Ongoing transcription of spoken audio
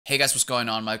Hey guys, what's going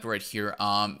on? Michael right here.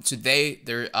 Today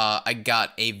I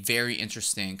got a very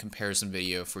interesting comparison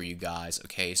video for you guys.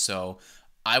 Okay, so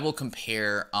I will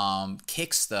compare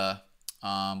Kicksta,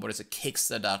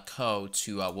 Kicksta.co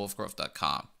to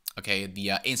Wolfgrowth.com. Okay,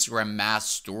 the Instagram mass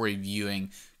story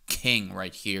viewing king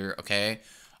right here. Okay,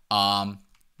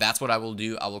 that's what I will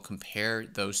do. I will compare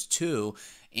those two,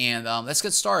 and let's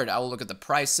get started. I will look at the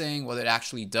pricing, what it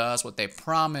actually does, what they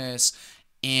promise.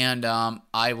 And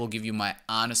I will give you my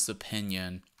honest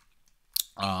opinion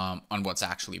on what's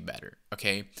actually better.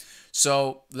 Okay,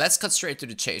 so let's cut straight to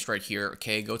the chase right here.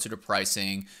 Okay, go to the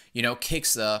pricing. You know,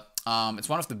 Kicksta, it's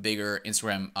one of the bigger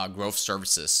Instagram growth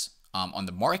services on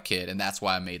the market, and that's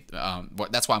why I made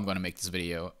that's why I'm going to make this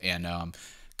video and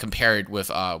compare it with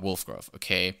Wolfgrowth.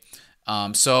 Okay,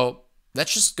 so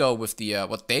let's just go with the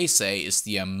what they say is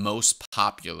the most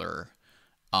popular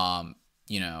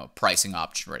pricing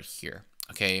option right here.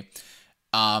 Okay,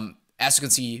 as you can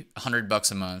see,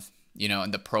 $100 a month,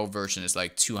 and the pro version is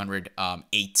like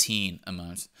 $218 a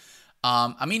month.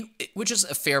 I mean, which is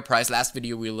a fair price. Last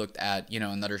video we looked at,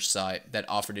 another site that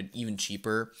offered it even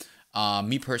cheaper.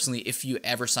 Me personally, if you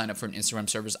ever sign up for an Instagram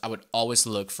service, I would always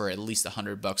look for at least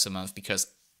 $100 a month, because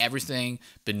everything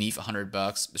beneath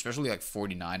 $100, especially like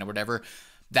 49 or whatever,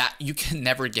 that you can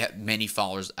never get many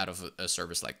followers out of a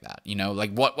service like that.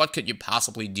 Like what could you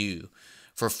possibly do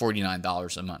for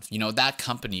 $49 a month? That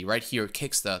company right here,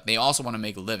 Kicksta, they also want to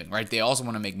make a living, right? They also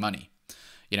want to make money,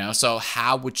 so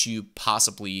how would you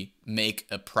possibly make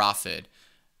a profit?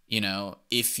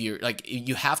 If you're like,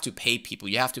 you have to pay people,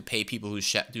 who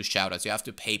do shout outs, you have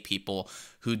to pay people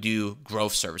who do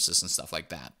growth services and stuff like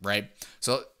that, right?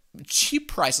 So cheap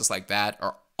prices like that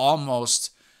are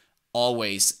almost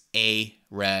always a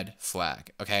red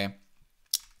flag. Okay,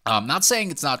 I'm not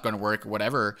saying it's not going to work or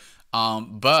whatever,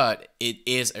 but it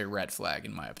is a red flag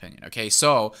in my opinion. Okay,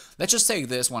 so let's just take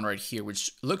this one right here,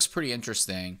 which looks pretty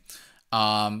interesting.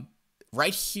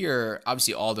 Right here,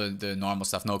 obviously all the normal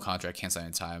stuff, no contract, cancel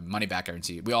anytime, money back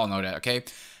guarantee. We all know that. Okay,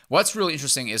 what's really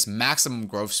interesting is maximum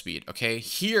growth speed. Okay,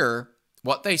 here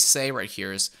what they say right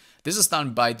here is this is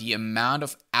done by the amount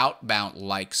of outbound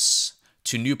likes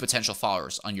to new potential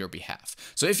followers on your behalf.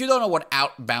 So if you don't know what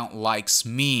outbound likes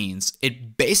means,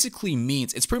 it basically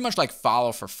means it's pretty much like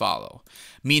follow for follow,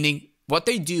 meaning what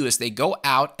they do is they go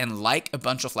out and like a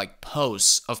bunch of like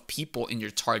posts of people in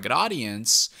your target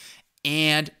audience,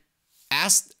 and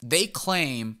as they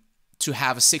claim to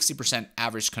have a 60%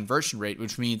 average conversion rate,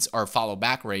 which means, or follow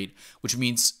back rate, which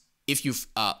means if you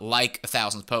like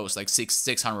 1,000 posts, like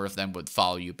 600 of them would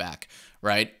follow you back,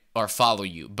 right? Or follow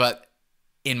you. But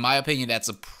in my opinion, that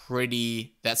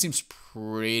seems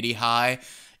pretty high.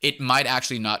 It might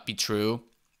actually not be true,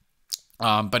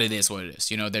 but it is what it is.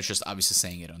 They're just obviously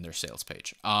saying it on their sales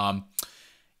page.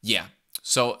 Yeah,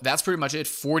 so that's pretty much it.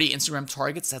 40 Instagram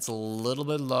targets, that's a little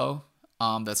bit low.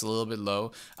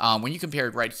 When you compare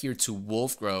it right here to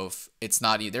Wolfgrowth,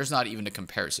 there's not even a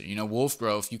comparison.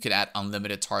 Wolfgrowth, you could add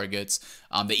unlimited targets.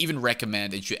 They even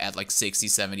recommend that you add like 60,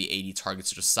 70, 80 targets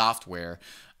to the software.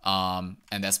 And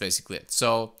that's basically it.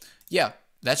 So yeah,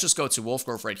 let's just go to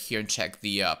Wolfgrowth right here and check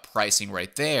the pricing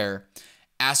right there.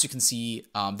 As you can see,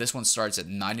 this one starts at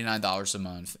 $99 a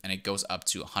month and it goes up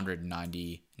to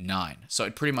 $199. So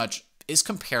it pretty much is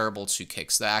comparable to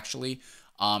Kicksta actually.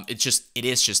 It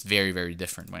is just very, very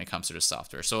different when it comes to the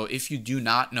software. So if you do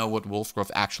not know what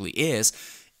Wolfgrowth actually is,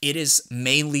 it is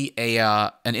mainly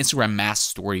an Instagram mass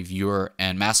story viewer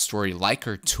and mass story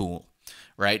liker tool,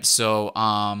 right? So,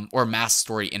 or mass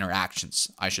story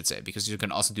interactions, I should say, because you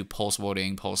can also do post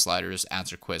voting, post sliders,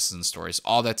 answer quizzes and stories,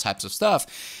 all that types of stuff.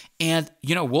 And,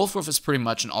 Wolfgrowth is pretty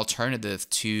much an alternative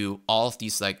to all of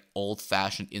these like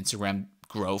old-fashioned Instagram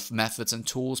growth methods and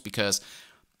tools, because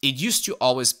it used to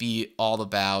always be all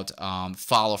about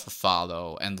follow for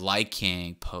follow and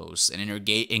liking posts and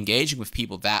engaging with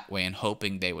people that way and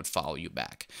hoping they would follow you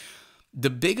back. The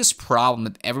biggest problem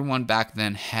that everyone back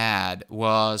then had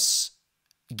was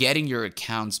getting your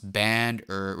accounts banned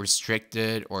or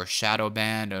restricted or shadow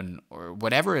banned or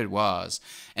whatever it was.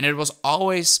 And it was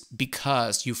always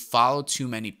because you followed too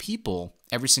many people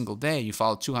every single day. You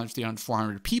followed 200, 300,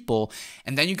 400 people,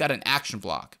 and then you got an action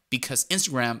block because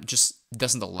Instagram just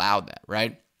doesn't allow that,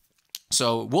 right?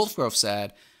 So Wolfgrowth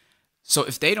said, so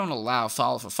if they don't allow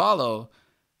follow for follow,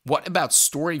 what about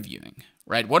story viewing,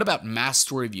 right? What about mass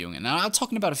story viewing? And I'm not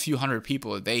talking about a few hundred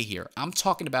people a day here. I'm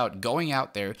talking about going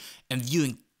out there and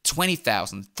viewing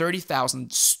 20,000,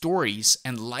 30,000 stories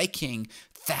and liking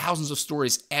thousands of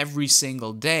stories every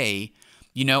single day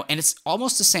you know, and it's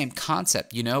almost the same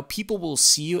concept, you know, people will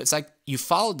see you. It's like you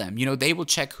follow them, you know, they will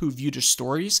check who viewed your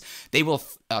stories. They will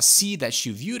see that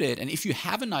you viewed it. And if you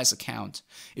have a nice account,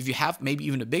 if you have maybe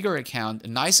even a bigger account, a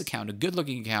nice account, a good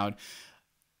looking account,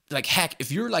 like heck,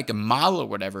 if you're like a model or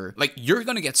whatever, like you're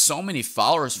going to get so many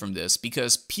followers from this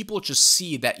because people just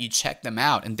see that you check them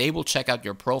out and they will check out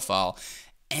your profile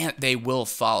and they will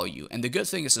follow you. And the good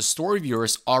thing is the story viewer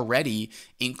is already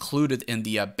included in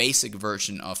the basic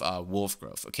version of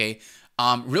Wolfgrowth, okay?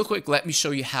 Real quick, let me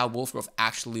show you how Wolfgrowth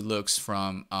actually looks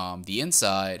from the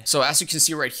inside. So as you can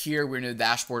see right here, we're in the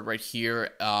dashboard right here.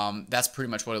 That's pretty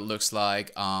much what it looks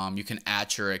like. You can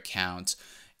add your account.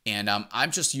 And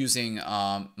I'm just using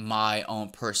my own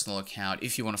personal account.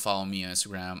 If you want to follow me on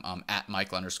Instagram, at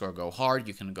Michael_GoHard,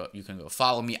 you can go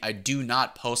follow me. I do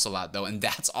not post a lot though, and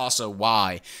that's also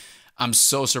why I'm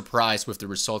so surprised with the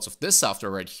results of this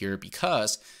software right here,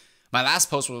 because my last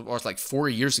post was like 4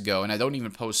 years ago, and I don't even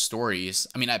post stories.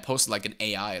 I mean, I posted like an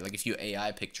AI, like a few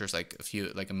AI pictures, like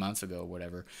a month ago, or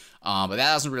whatever. But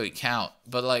that doesn't really count.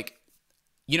 But like,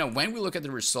 you know, when we look at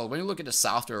the result, when you look at the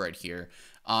software right here,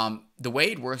 the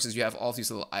way it works is you have all these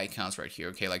little icons right here,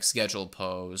 okay, like scheduled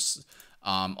posts,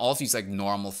 all of these like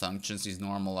normal functions, these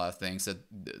normal things that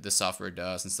the software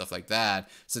does and stuff like that,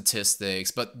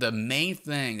 statistics. But the main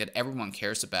thing that everyone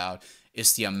cares about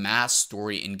is the Amass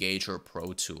Story Engager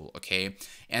Pro tool, okay?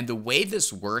 And the way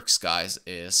this works, guys,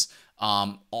 is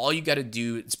all you got to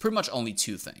do, it's pretty much only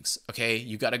two things, okay?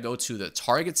 You got to go to the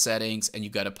target settings and you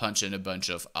got to punch in a bunch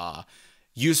of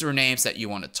usernames that you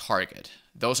want to target.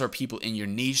 Those are people in your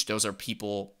niche. Those are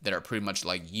people that are pretty much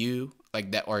like you,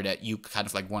 like that, or that you kind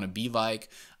of like want to be like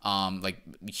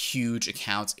huge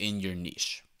accounts in your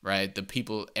niche, right? The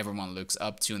people everyone looks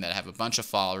up to and that have a bunch of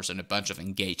followers and a bunch of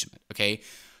engagement, okay?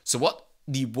 So what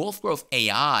the Wolfgrowth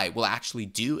AI will actually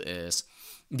do is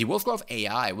the Wolfgrowth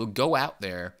AI will go out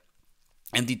there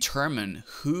and determine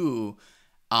who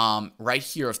right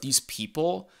here of these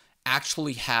people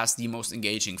actually has the most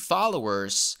engaging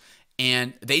followers,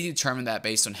 and they determine that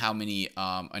based on how many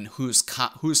and who's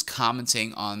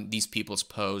commenting on these people's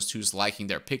posts, who's liking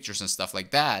their pictures and stuff like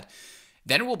that.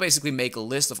 Then it will basically make a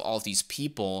list of all of these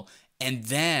people, and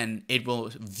then it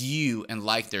will view and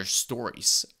like their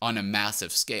stories on a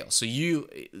massive scale. So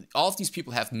all of these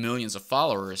people have millions of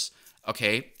followers,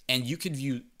 okay, and you could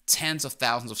view tens of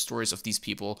thousands of stories of these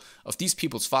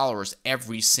people's followers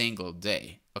every single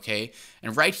day, okay?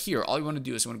 And right here, all you want to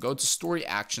do is you want to go to story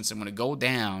actions and want to go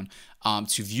down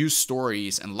to view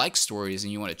stories and like stories,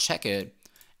 and you want to check it,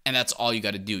 and that's all you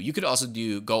got to do. You could also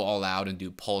go all out and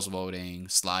do polls voting,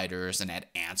 sliders, and add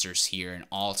answers here and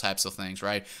all types of things,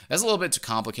 right? That's a little bit too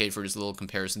complicated for this little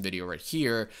comparison video right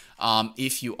here.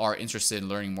 If you are interested in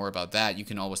learning more about that, you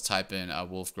can always type in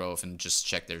Wolfgrowth and just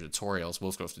check their tutorials,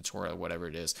 Wolfgrowth tutorial, whatever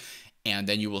it is, and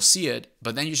then you will see it.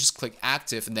 But then you just click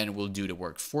active, and then it will do the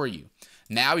work for you.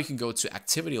 Now you can go to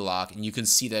activity log, and you can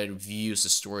see that it views the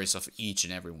stories of each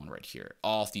and every one right here.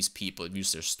 All of these people, it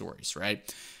views their stories, right?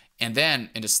 And then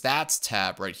in the stats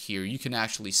tab right here, you can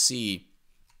actually see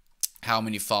how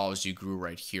many followers you grew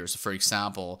right here. So for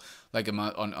example, like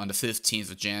on the 15th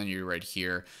of January right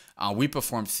here, we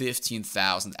performed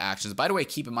 15,000 actions. By the way,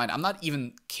 keep in mind, I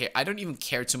don't even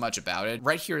care too much about it.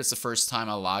 Right here is the first time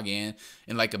I log in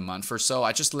like a month or so.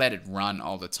 I just let it run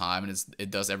all the time, and it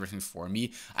does everything for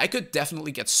me. I could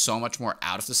definitely get so much more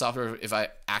out of the software if I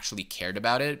actually cared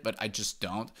about it, but I just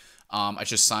don't. I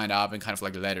just signed up and kind of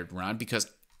like let it run, because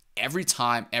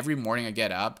every morning I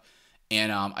get up and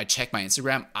I check my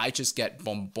Instagram, I just get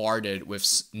bombarded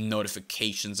with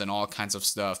notifications and all kinds of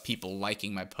stuff, people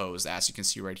liking my posts, as you can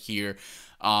see right here.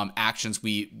 Actions,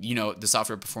 the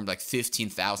software performed like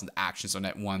 15,000 actions on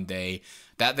that one day.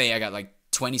 That day I got like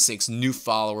 26 new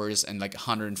followers and like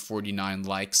 149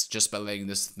 likes just by letting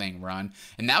this thing run.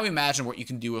 And now imagine what you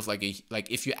can do with like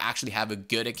if you actually have a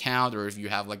good account, or if you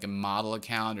have like a model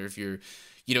account, or if you're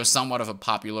somewhat of a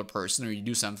popular person, or you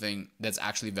do something that's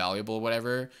actually valuable,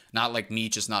 whatever, not like me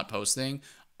just not posting.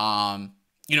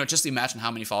 Just imagine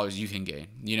how many followers you can gain.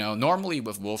 Normally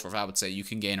with Wolfgrowth, I would say you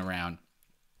can gain around,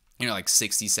 like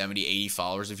 60, 70, 80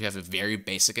 followers if you have a very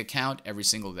basic account every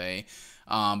single day.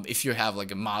 If you have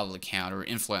like a model account or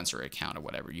influencer account or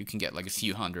whatever, you can get like a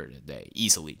few hundred a day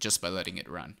easily just by letting it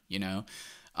run,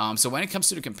 So when it comes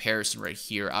to the comparison right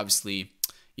here, obviously,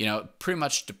 pretty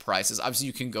much the prices. Obviously,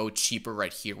 you can go cheaper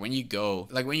right here. When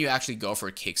you actually go for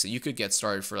a Kicksta, you could get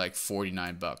started for like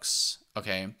 49 bucks.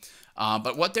 Okay.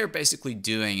 But what they're basically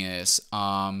doing is,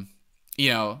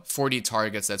 40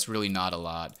 targets, that's really not a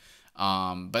lot.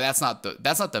 But that's not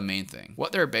the main thing.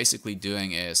 What they're basically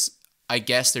doing is, I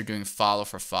guess they're doing follow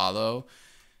for follow,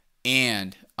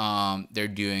 and they're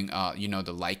doing you know,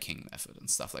 the liking method and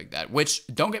stuff like that, which,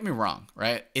 don't get me wrong,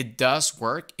 right, it does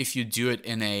work if you do it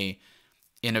in a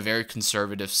very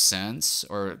conservative sense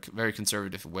or very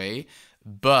conservative way,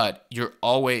 but you're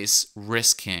always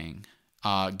risking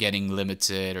getting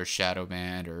limited or shadow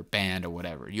banned or banned or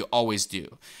whatever. You always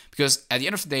do. Because at the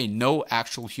end of the day, no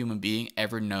actual human being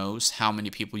ever knows how many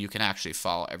people you can actually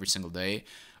follow every single day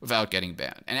without getting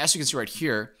banned. And as you can see right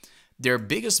here, their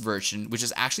biggest version, which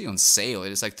is actually on sale,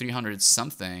 it is like 300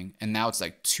 something, and now it's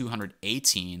like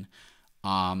 218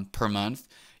 per month.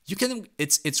 You can,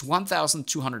 it's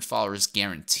 1,200 followers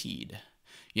guaranteed,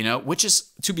 you know, which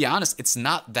is, to be honest, it's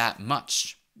not that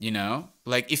much, you know.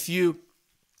 Like if you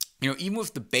know, even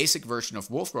with the basic version of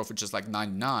Wolfgrowth, which is like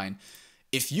 99,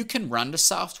 if you can run the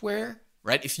software,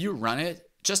 right? If you run it,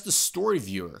 just the story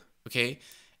viewer, okay?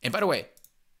 And by the way,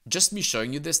 just me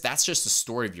showing you this, that's just a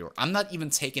story viewer. I'm not even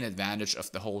taking advantage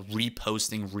of the whole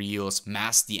reposting reels,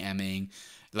 mass DMing,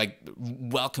 like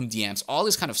welcome DMs, all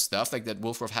this kind of stuff like that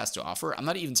Wolfgrowth has to offer. I'm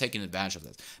not even taking advantage of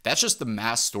this. That's just the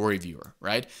mass story viewer,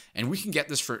 right? And we can get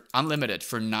this for unlimited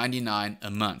for $99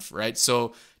 a month, right?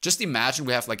 So just imagine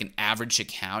we have like an average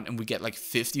account and we get like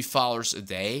 50 followers a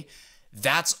day.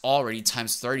 That's already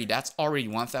times 30. That's already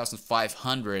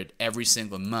 1,500 every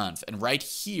single month. And right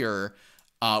here,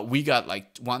 we got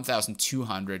like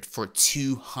 1,200 for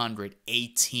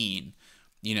 218,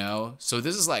 you know? So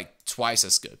this is like twice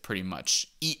as good, pretty much.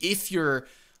 If you're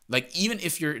like, even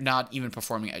if you're not even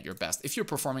performing at your best, if you're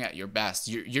performing at your best,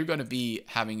 you're going to be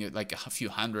having like a few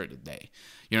hundred a day,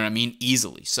 you know what I mean?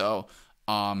 Easily. So,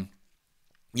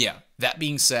 yeah, that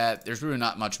being said, there's really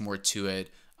not much more to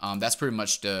it. That's pretty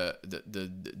much the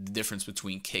difference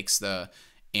between Kicksta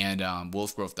and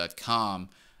Wolfgrowth.com.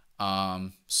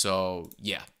 So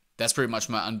yeah, that's pretty much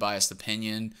my unbiased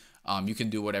opinion. You can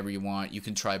do whatever you want. You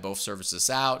can try both services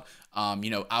out. You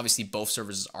know, obviously both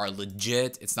services are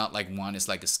legit. It's not like one is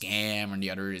like a scam and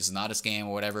the other is not a scam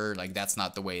or whatever. Like that's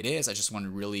not the way it is. I just want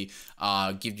to really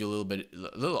give you a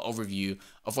little overview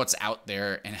of what's out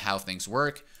there and how things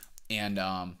work. And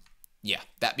yeah,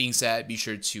 that being said, be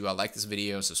sure to like this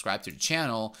video, subscribe to the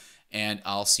channel, and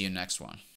I'll see you next one.